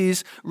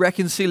is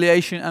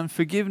reconciliation and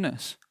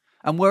forgiveness.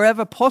 And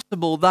wherever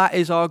possible, that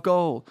is our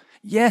goal.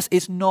 Yes,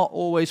 it's not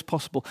always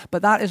possible,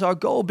 but that is our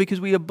goal because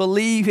we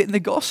believe in the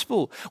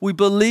gospel. We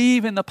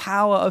believe in the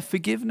power of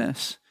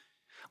forgiveness.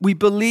 We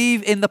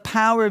believe in the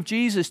power of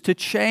Jesus to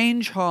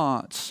change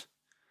hearts.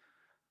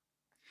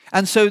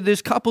 And so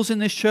there's couples in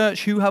this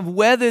church who have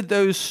weathered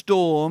those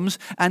storms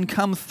and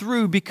come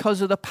through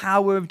because of the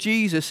power of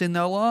Jesus in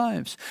their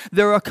lives.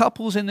 There are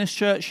couples in this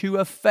church who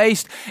have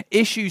faced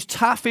issues,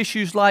 tough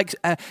issues like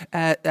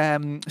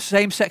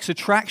same-sex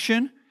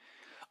attraction,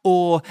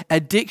 or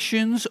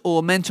addictions,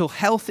 or mental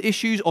health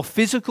issues, or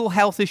physical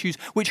health issues,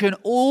 which can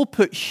all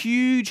put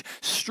huge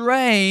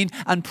strain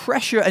and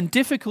pressure and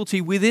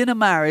difficulty within a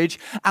marriage.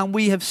 And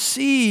we have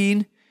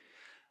seen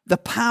the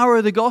power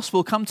of the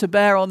gospel come to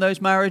bear on those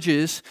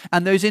marriages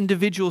and those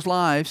individuals'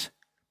 lives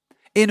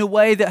in a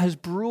way that has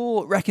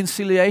brought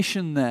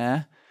reconciliation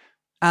there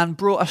and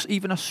brought us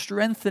even a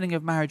strengthening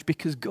of marriage,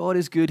 because God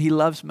is good, He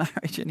loves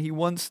marriage, and He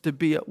wants to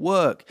be at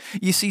work.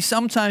 You see,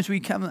 sometimes we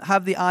can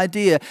have the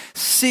idea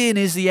sin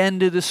is the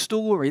end of the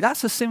story.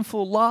 That's a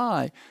sinful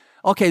lie.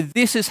 Okay,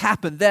 this has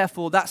happened,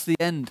 therefore that's the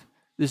end.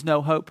 There's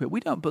no hope here. We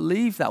don't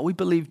believe that. We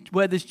believe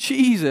where there's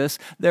Jesus,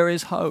 there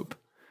is hope.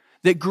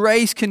 That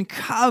grace can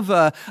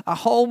cover a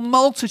whole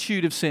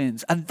multitude of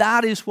sins. And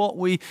that is what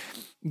we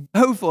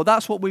go for.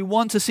 That's what we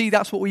want to see.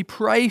 That's what we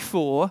pray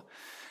for.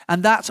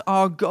 And that's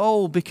our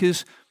goal,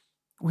 because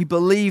we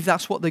believe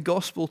that's what the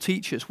gospel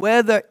teaches.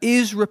 Where there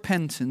is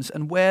repentance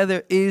and where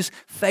there is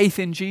faith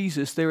in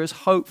Jesus, there is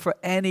hope for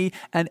any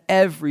and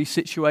every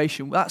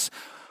situation. That's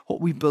what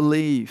we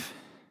believe.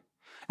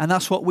 And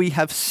that's what we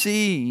have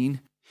seen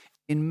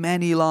in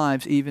many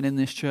lives, even in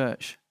this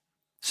church.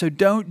 So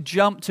don't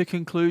jump to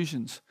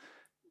conclusions.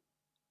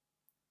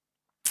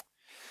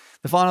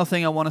 The final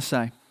thing I want to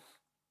say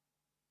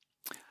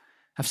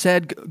I've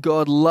said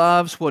God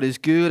loves what is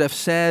good. I've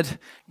said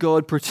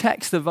God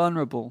protects the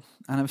vulnerable.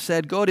 And I've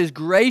said God is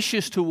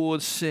gracious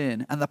towards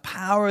sin, and the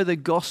power of the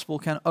gospel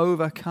can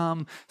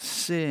overcome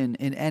sin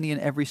in any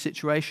and every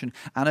situation.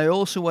 And I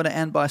also want to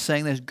end by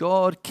saying this: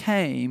 God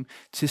came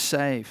to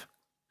save.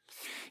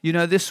 You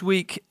know, this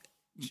week,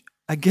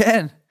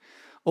 again,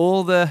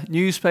 all the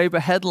newspaper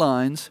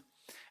headlines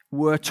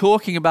were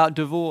talking about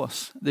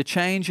divorce, the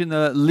change in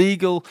the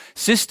legal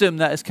system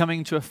that is coming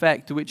into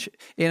effect, which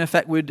in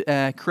effect would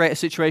create a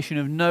situation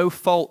of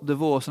no-fault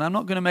divorce. And I'm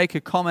not going to make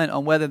a comment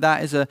on whether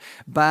that is a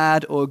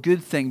bad or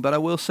good thing, but I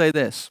will say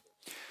this: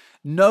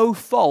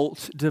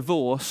 no-fault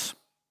divorce,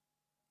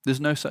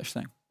 there's no such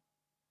thing.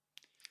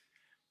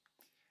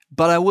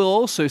 But I will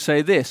also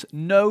say this: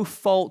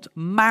 no-fault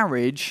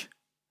marriage,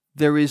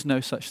 there is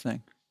no such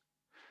thing.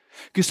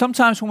 Because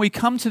sometimes when we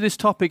come to this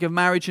topic of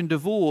marriage and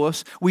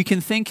divorce, we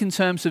can think in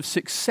terms of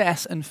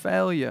success and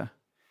failure.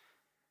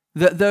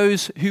 That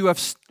those who have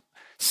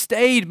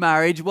stayed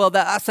married, well,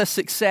 that's a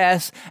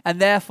success,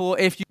 and therefore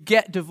if you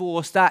get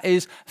divorced, that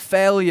is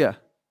failure.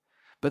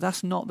 But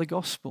that's not the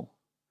gospel.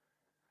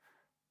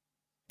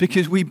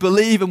 Because we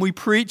believe and we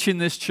preach in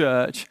this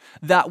church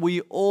that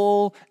we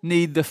all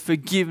need the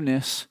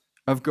forgiveness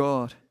of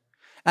God.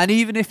 And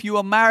even if you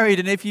are married,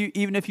 and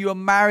even if you are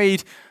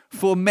married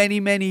for many,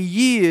 many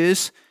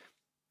years,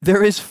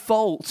 there is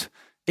fault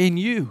in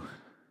you.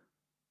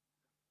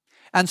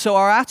 And so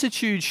our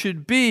attitude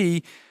should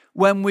be,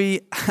 when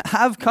we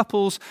have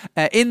couples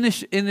in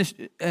this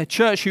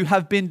church who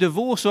have been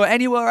divorced or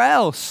anywhere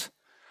else,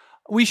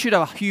 we should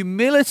have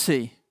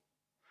humility,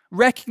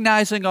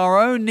 recognizing our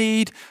own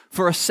need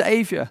for a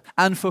Savior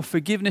and for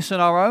forgiveness in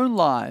our own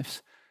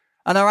lives.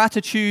 And our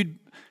attitude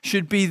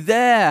should be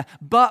there,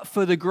 but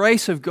for the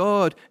grace of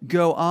God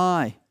go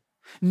I.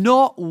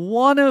 Not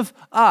one of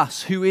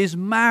us who is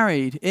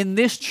married in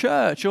this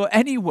church or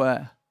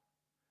anywhere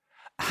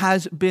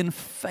has been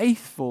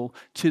faithful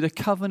to the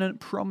covenant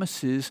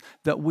promises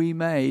that we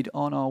made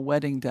on our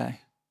wedding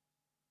day.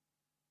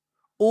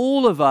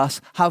 All of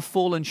us have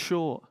fallen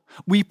short.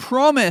 We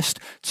promised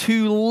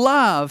to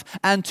love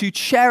and to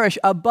cherish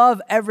above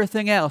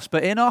everything else,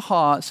 but in our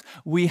hearts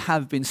we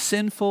have been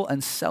sinful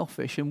and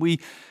selfish, and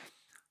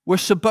we're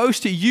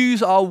supposed to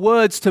use our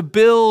words to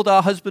build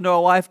our husband or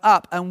our wife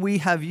up, and we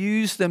have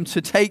used them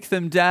to take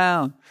them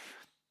down.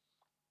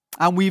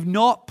 And we've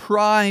not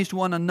prized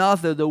one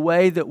another the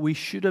way that we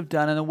should have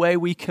done and the way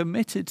we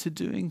committed to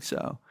doing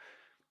so.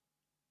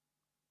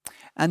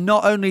 And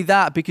not only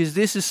that, because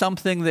this is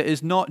something that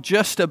is not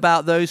just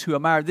about those who are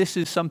married, this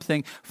is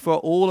something for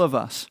all of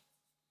us.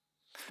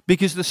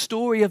 Because the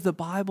story of the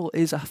Bible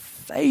is a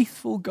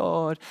faithful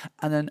God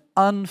and an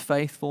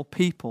unfaithful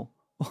people.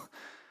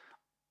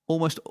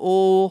 Almost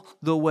all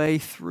the way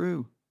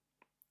through.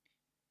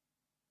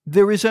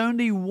 There is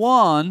only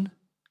one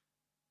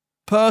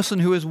person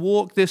who has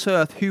walked this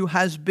earth who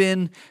has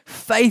been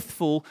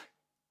faithful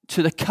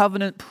to the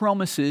covenant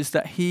promises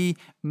that he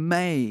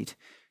made,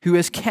 who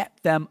has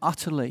kept them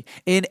utterly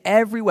in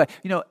every way.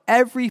 You know,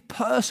 every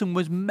person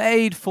was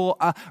made for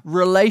a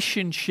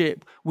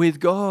relationship with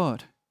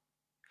God.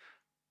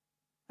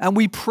 And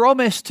we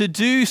promise to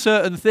do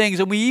certain things,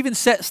 and we even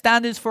set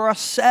standards for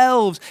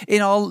ourselves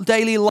in our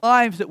daily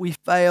lives that we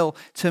fail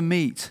to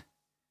meet.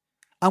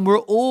 And we're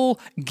all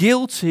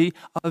guilty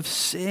of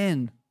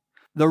sin.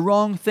 The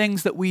wrong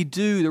things that we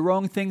do, the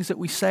wrong things that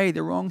we say,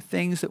 the wrong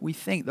things that we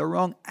think, the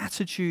wrong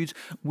attitudes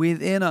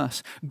within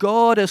us.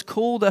 God has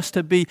called us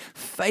to be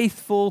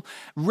faithful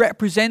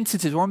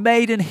representatives. We're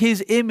made in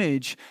His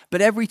image,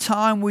 but every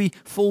time we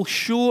fall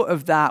short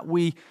of that,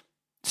 we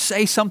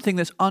say something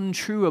that's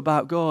untrue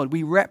about God.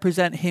 We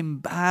represent Him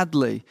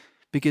badly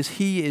because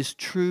He is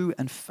true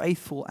and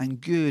faithful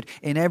and good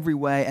in every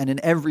way, and in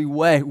every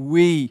way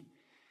we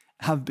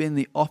have been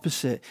the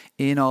opposite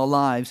in our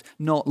lives,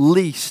 not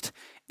least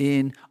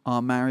in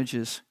our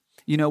marriages.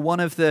 You know,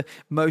 one of the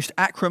most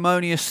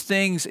acrimonious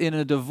things in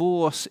a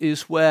divorce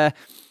is where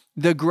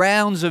the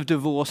grounds of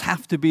divorce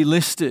have to be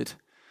listed.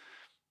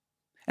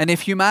 And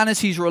if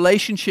humanity's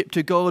relationship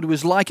to God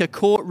was like a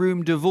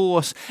courtroom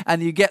divorce,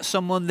 and you get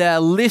someone there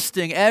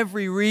listing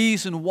every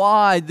reason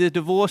why the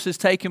divorce has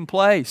taken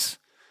place.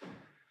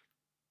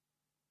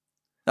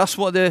 That's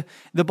what the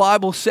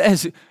Bible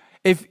says.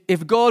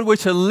 If God were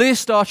to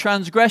list our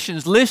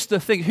transgressions, list the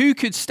thing, who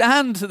could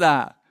stand to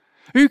that?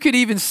 Who could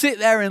even sit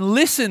there and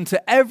listen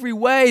to every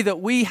way that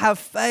we have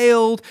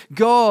failed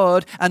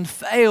God and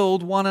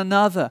failed one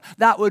another?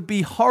 That would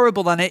be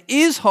horrible, and it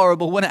is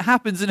horrible when it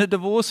happens in a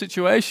divorce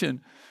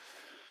situation.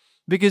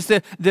 Because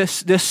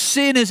the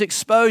sin is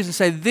exposed and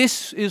say,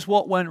 this is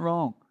what went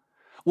wrong.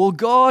 Well,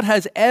 God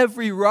has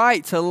every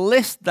right to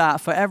list that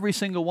for every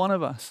single one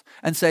of us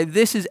and say,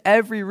 this is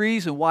every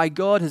reason why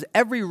God has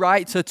every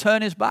right to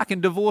turn His back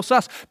and divorce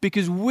us,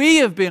 because we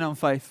have been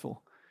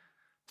unfaithful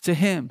to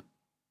Him.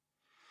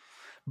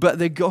 But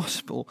the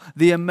gospel,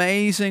 the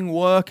amazing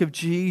work of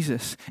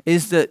Jesus,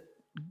 is that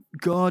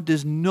God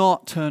does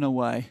not turn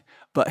away,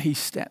 but He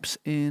steps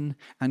in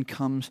and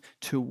comes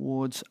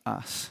towards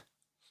us.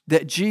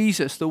 that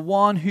Jesus, the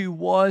one who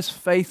was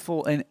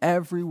faithful in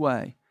every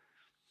way,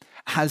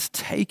 has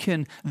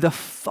taken the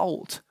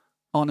fault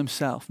on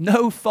himself.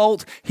 No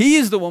fault. He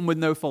is the one with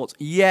no fault,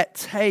 yet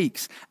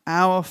takes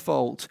our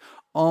fault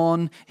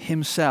on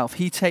himself.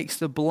 He takes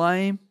the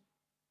blame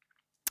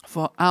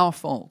for our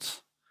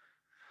faults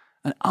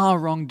and our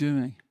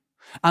wrongdoing.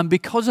 And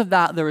because of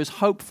that, there is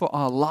hope for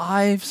our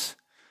lives,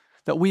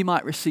 that we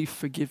might receive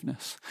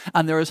forgiveness.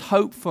 And there is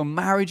hope for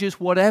marriages,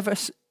 whatever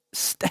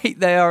state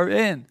they are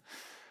in.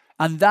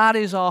 And that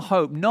is our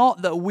hope.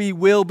 Not that we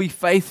will be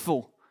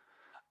faithful,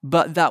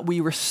 but that we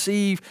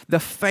receive the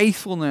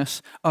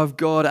faithfulness of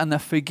God and the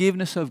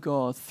forgiveness of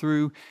God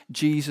through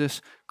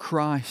Jesus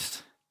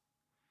Christ.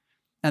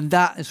 And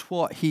that is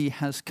what he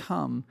has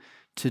come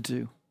to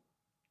do.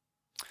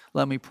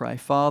 Let me pray.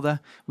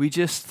 Father, we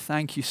just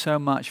thank you so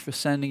much for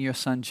sending your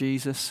son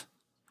Jesus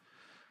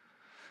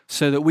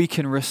so that we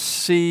can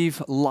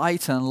receive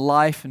light and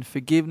life and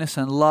forgiveness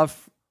and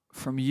love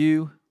from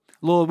you.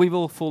 Lord, we've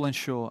all fallen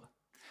short,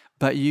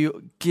 but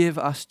you give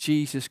us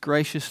Jesus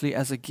graciously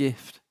as a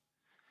gift.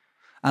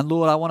 And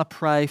Lord, I want to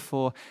pray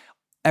for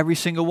every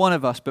single one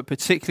of us, but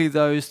particularly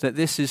those that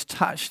this has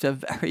touched a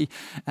very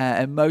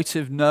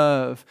emotive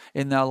nerve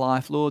in their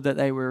life. Lord, that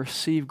they will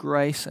receive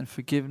grace and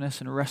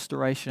forgiveness and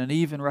restoration and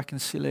even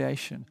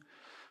reconciliation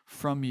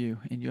from you.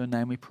 In your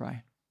name we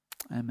pray.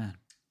 Amen.